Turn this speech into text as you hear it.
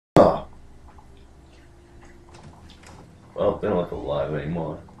Well, they don't look alive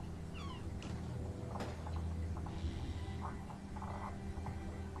anymore.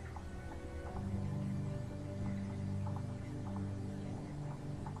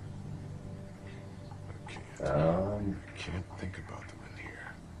 Can't think about them in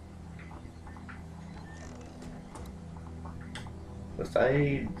here.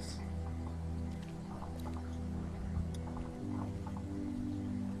 Besides,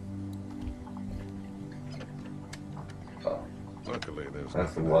 oh, Luckily, there's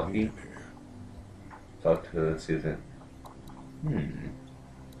that's nothing I need lucky. in here. Talk to Susan.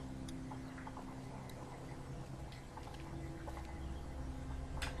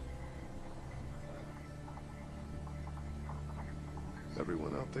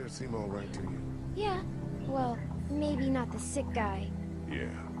 Everyone out there seem all right to you? Yeah. Well, maybe not the sick guy. Yeah,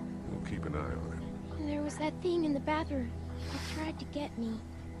 we'll keep an eye on him. And there was that thing in the bathroom. It tried to get me.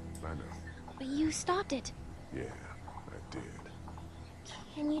 I know. But you stopped it. Yeah, I did.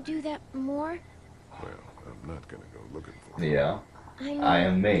 Can you do that more? Well, I'm not gonna go looking for him. Yeah, I mean, I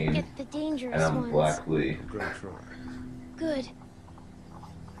am Maine, get the dangerous and I'm ones. Black Lee. I'm gonna try. Good.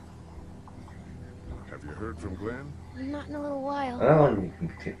 Have you heard from Glenn? Not in a little while. I don't want to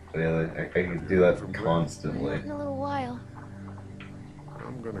continue. I can do that constantly. Not in a little while.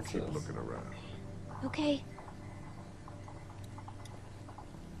 I'm gonna keep Yes. looking around. Okay.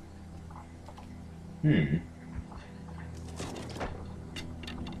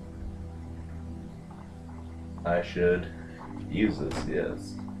 I should use this,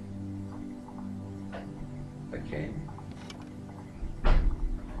 yes. Okay.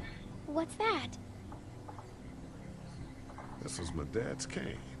 What's that? This was my dad's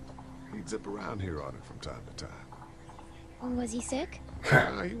cane. He'd zip around here on it from time to time. Was he sick?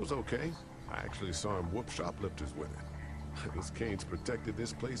 He was okay. I actually saw him whoop shoplifters with it. This cane's protected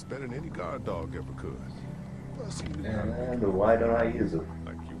this place better than any guard dog ever could. Plus, he knew how to And why don't I use it?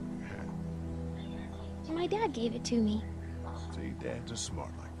 like you had. My dad gave it to me. See, dads are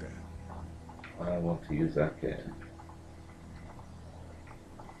smart like that. I want to use that can.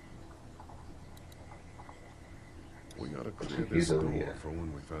 We gotta clear He's this over door here. for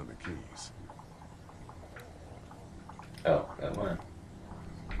when we found the keys. Oh, never mind.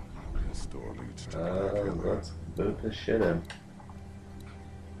 This door leads to the backyard. Let's boot this shit in.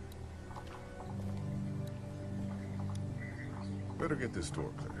 Better get this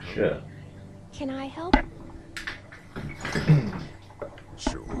door clear. huh? Shit. Can I help?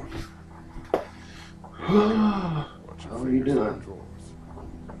 Sure. Watch your How are you fingers in the doing? drawers.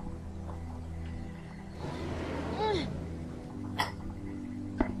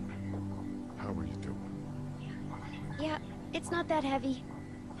 How are you doing? Yeah, it's not that heavy.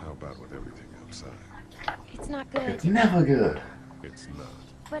 How about with everything outside? It's not good. It's never good. It's not.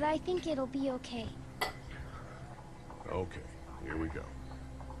 But I think it'll be okay. Okay, here we go.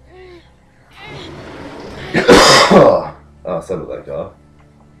 Oh, something like that.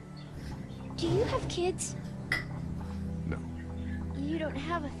 Do you have kids? No. You don't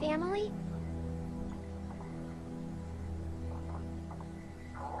have a family?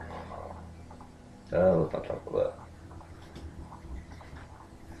 Let's not talk about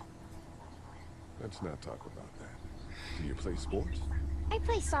Let's not talk about that. Do you play sports? I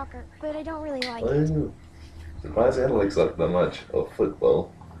play soccer, but I don't really like that. it. Oh, surprised I don't like soccer that much. Oh,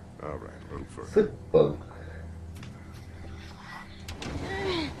 football. All right, a little further. Football.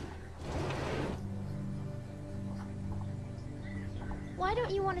 Why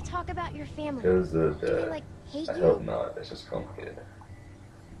don't you want to talk about your family? Because Do they, like, hate I you? hope not. It's just complicated.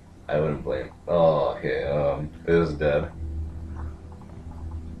 I wouldn't blame. Oh, okay. Bill's dead.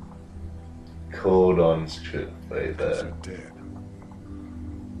 Cold on truth right Because there. you're dead.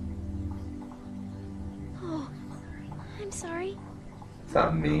 Oh, I'm sorry. It's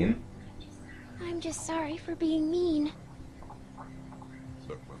not mean. I'm just sorry for being mean.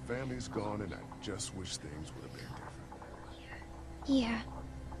 Look, my family's gone, and I just wish things would have been different. Yeah.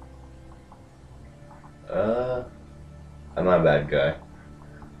 I'm not a bad guy.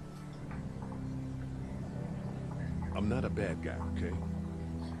 I'm not a bad guy, okay?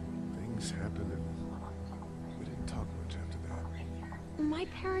 Things happened, and we didn't talk much after that. My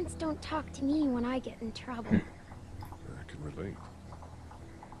parents don't talk to me when I get in trouble. I can relate.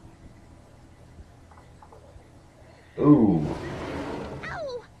 Ooh.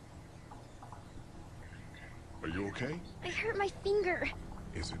 Ow! Are you okay? I hurt my finger.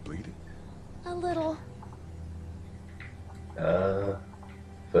 Is it bleeding? A little.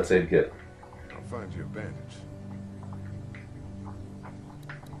 First aid kit. I'll find you a bandage.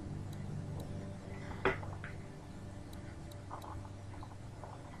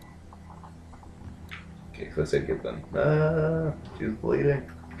 Okay, so let's take it then. She's bleeding.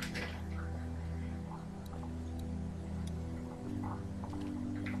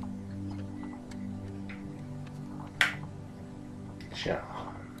 Yeah.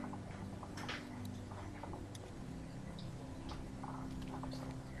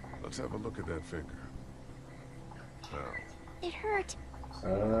 Let's have a look at that finger. Now, It hurt.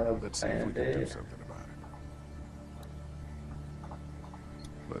 let's see if we can do Band-Aid. something about it.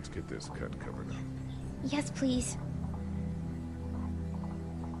 Let's get this cut covered up. Yes, please.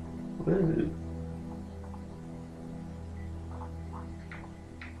 Woo.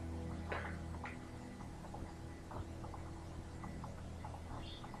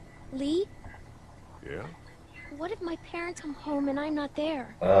 Lee, Yeah? what if my parents come home and I'm not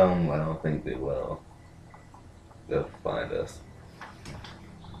there? I don't think they will. They'll find us.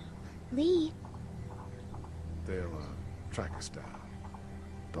 Lee, They'll, track us down.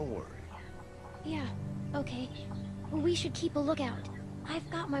 Don't worry. yeah, okay. We should keep a lookout. I've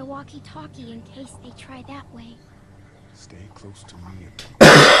got my walkie-talkie in case they try that way. Stay close to me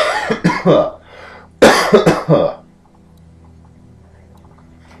and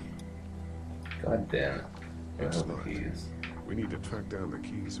God damn it. Where are the Excellent. keys? we need to track down the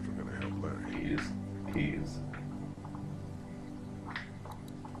keys if we're gonna help Larry. Keys.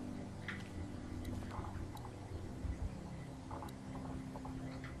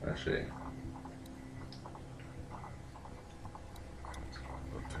 Actually,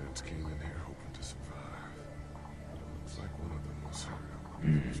 Lieutenants came in here hoping to survive. Looks like one of them was hurt. I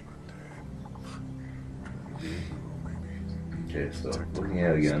Hmm. wonder if it was my dad. Trying to be a hero, maybe. okay, so looking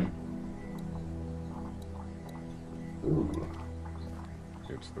at it again. Ooh,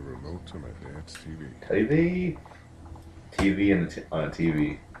 It's the remote to my dad's TV. TV? TV and on a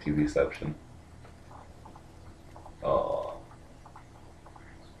TV section. Oh,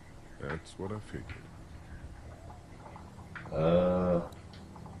 That's what I figured.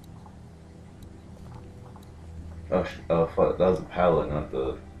 oh, fuck, that was a pallet, not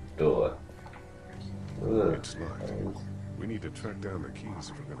the door. Ugh. It's locked. We need to track down the keys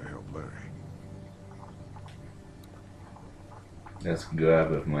if we're gonna help Larry. Let's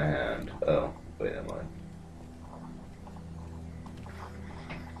grab it with my hand. Oh, wait, never mind.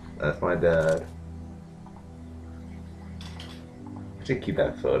 That's my dad. I should keep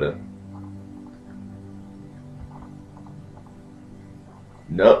that photo.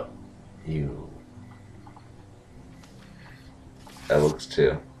 Nope. You. That looks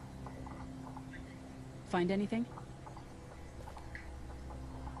too. Find anything?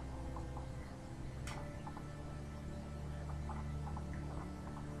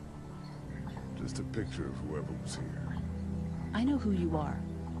 Just a picture of whoever was here. I know who you are.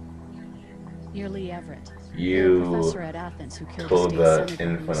 You're Lee Everett. You You're a professor at Athens who killed told a that state in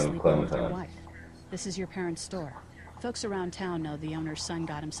senator who front was of sleeping with your Clementine. wife. This is your parents' store. Folks around town know the owner's son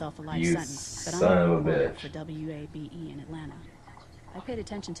got himself a life You sentence, but son I'm of a lawyer bitch. for WABE in Atlanta. I paid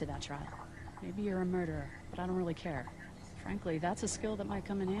attention to that trial. Maybe you're a murderer, but I don't really care. Frankly, that's a skill that might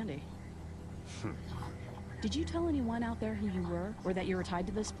come in handy. Did you tell anyone out there who you were, or that you were tied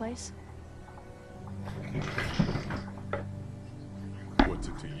to this place? What's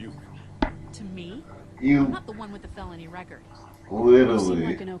it to you? To me? You I'm not the one with the felony record. You seem literally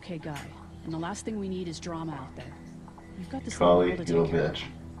like an okay guy, and the last thing we need is drama out there. You've got this Charlie, little girl to you a take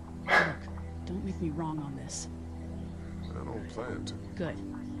care of. bitch. Look, don't make me wrong on this. I don't plan to. Good,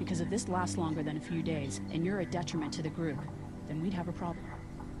 because if this lasts longer than a few days, and you're a detriment to the group, then we'd have a problem.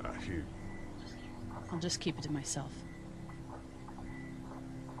 I hear you. I'll just keep it to myself.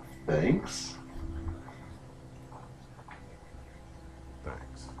 Thanks.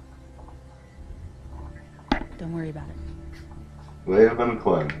 Thanks. Don't worry about it. Way up on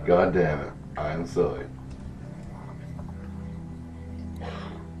Clem. God damn it. I'm sorry.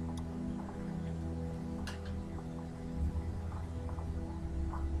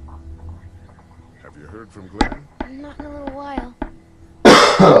 Have you heard from Glenn? Not in a little while.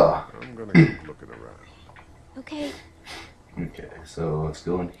 I'm gonna keep looking around. Okay, Okay, so let's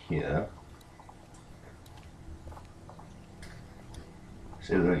go in here.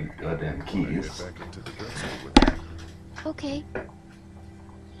 See if there's any goddamn I keys. get back into the dressing with you. okay.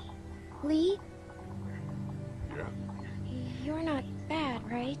 Lee, Yeah. you're not bad,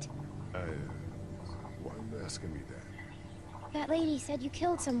 right? Why are you asking me that? That lady said you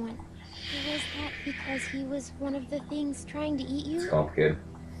killed someone. Was that because he was one of the things trying to eat It's you? complicated.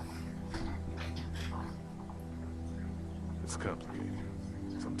 It's complicated.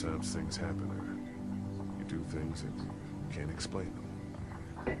 Sometimes things happen or you do things and you can't explain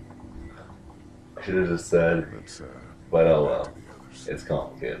them. I should have just said, Let's but oh back well. to the others. It's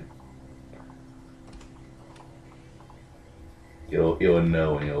complicated. You'll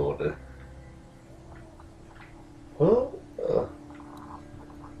know when you're older. Oh.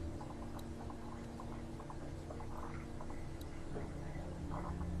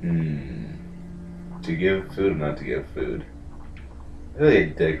 To give food or not to give food? Really a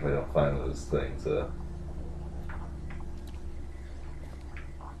dick if I don't find those things, so.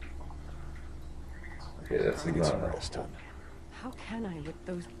 Okay, that's Get some not rest, helpful. How can I with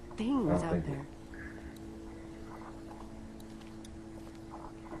those things out there?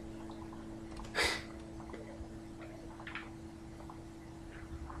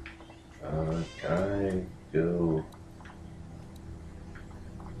 Can I go?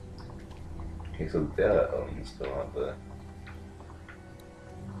 Okay, so that is still on the.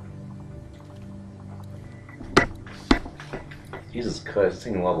 Jesus Christ, it's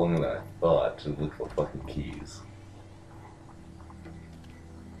taking a lot longer than I thought to look for fucking keys.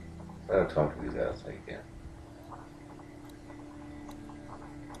 I gotta talk to these guys like again.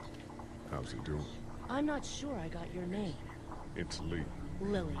 How's he doing? I'm not sure I got your name. It's Lee.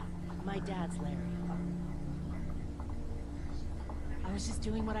 Lily. My dad's Larry. I was just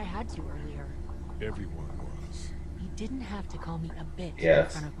doing what I had to earlier. Everyone was. You didn't have to call me a bitch in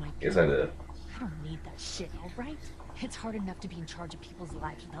Yes. front of my Yes, people. I did. I don't need that shit, alright? It's hard enough to be in charge of people's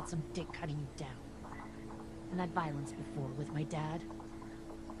lives without some dick cutting you down. And that violence before with my dad,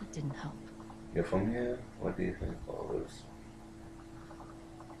 that didn't help. You're from here? What do you think of all this?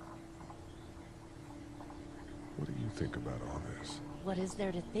 What do you think about all this? What is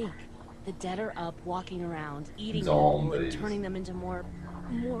there to think? The dead are up, walking around, eating Zombies. people, and turning them into more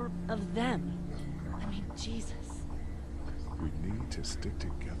of them. I mean, Jesus. We need to stick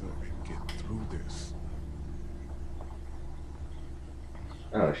together and get through this.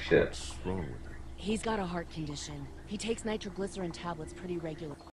 Oh shit. What's wrong with him? He's got a heart condition. He takes nitroglycerin tablets pretty regularly.